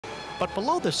But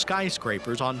below the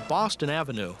skyscrapers on Boston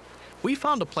Avenue, we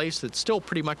found a place that's still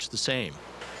pretty much the same.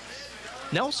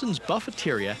 Nelson's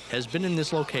Buffeteria has been in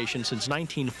this location since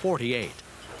 1948.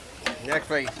 Next,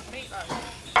 please.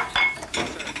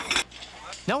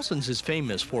 Nelson's is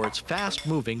famous for its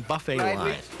fast-moving buffet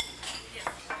line.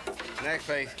 Next,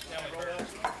 please.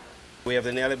 We have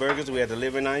the Nellie burgers, we have the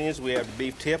liver and onions, we have the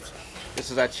beef tips.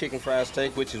 This is our chicken fried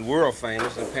steak, which is world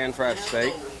famous, and pan-fried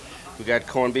steak. We got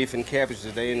corned beef and cabbage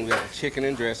today, and we got the chicken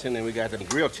and dressing, and we got the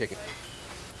grilled chicken.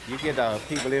 You get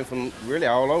people in from really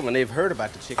all over, and they've heard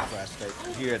about the chicken fried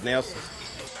steak here at Nelson's.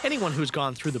 Anyone who's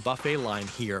gone through the buffet line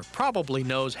here probably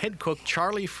knows head cook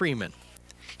Charlie Freeman.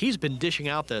 He's been dishing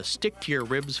out the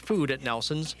stick-to-your-ribs food at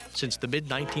Nelson's since the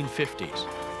mid-1950s.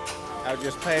 I was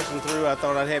just passing through. I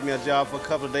thought I'd have me a job for a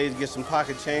couple of days, get some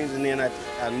pocket change, and then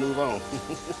I'd move on.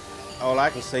 All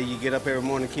I can say, you get up every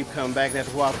morning and keep coming back, and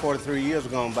after a while, 43 years are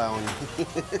going by on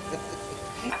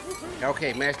you.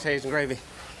 Okay, mashed potatoes and gravy.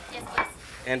 Yes, please.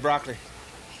 And broccoli.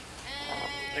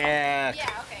 Yeah,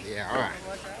 okay. Yeah, all right.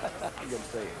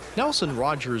 Nelson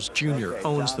Rodgers, Jr.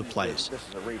 owns the place.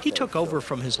 He took over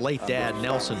from his late dad,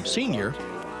 Nelson Sr.,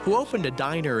 who opened a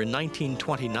diner in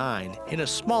 1929 in a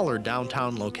smaller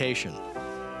downtown location.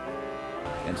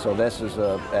 And so this is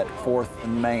at 4th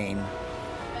and Main,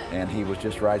 and he was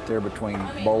just right there between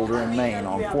Boulder and Main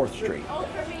on 4th Street.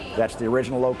 That's the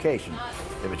original location.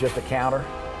 It was just a counter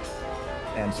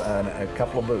and a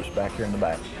couple of booths back here in the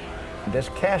back. This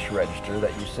cash register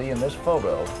that you see in this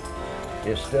photo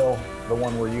is still the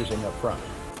one we're using up front.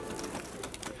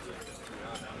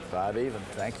 5 even,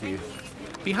 thank you.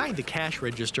 Behind the cash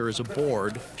register is a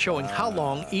board showing how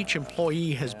long each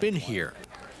employee has been here.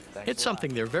 It's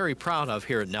something they're very proud of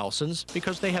here at Nelson's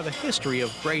because they have a history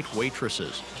of great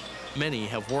waitresses. Many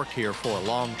have worked here for a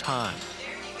long time.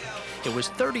 It was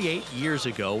 38 years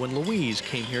ago when Louise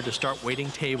came here to start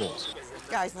waiting tables.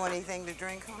 You guys want anything to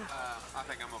drink? I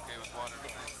think I'm okay with water.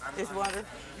 Just water?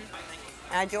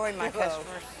 I enjoy my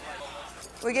customers.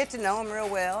 We get to know them real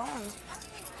well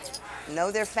and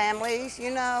know their families,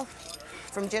 you know,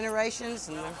 from generations,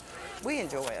 and we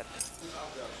enjoy it.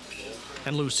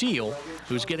 And Lucille,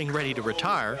 who's getting ready to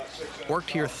retire,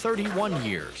 worked here 31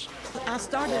 years. I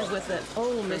started with the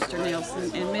old Mr. Nelson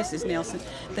and Mrs. Nelson,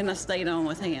 then I stayed on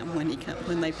with him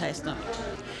when they passed on.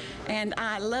 And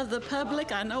I love the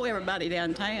public. I know everybody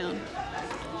downtown.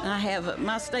 I have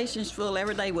my stations full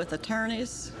every day with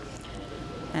attorneys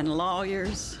and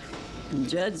lawyers and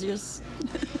judges.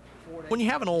 When you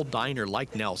have an old diner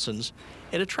like Nelson's,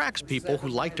 it attracts people who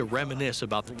like to reminisce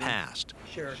about the past.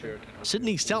 Sid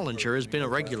Sullenger has been a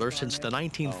regular since the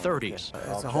 1930s.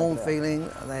 It's a home feeling.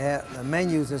 The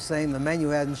menu's the same. The menu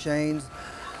hasn't changed.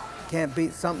 Can't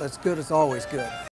beat something that's good. It's always good.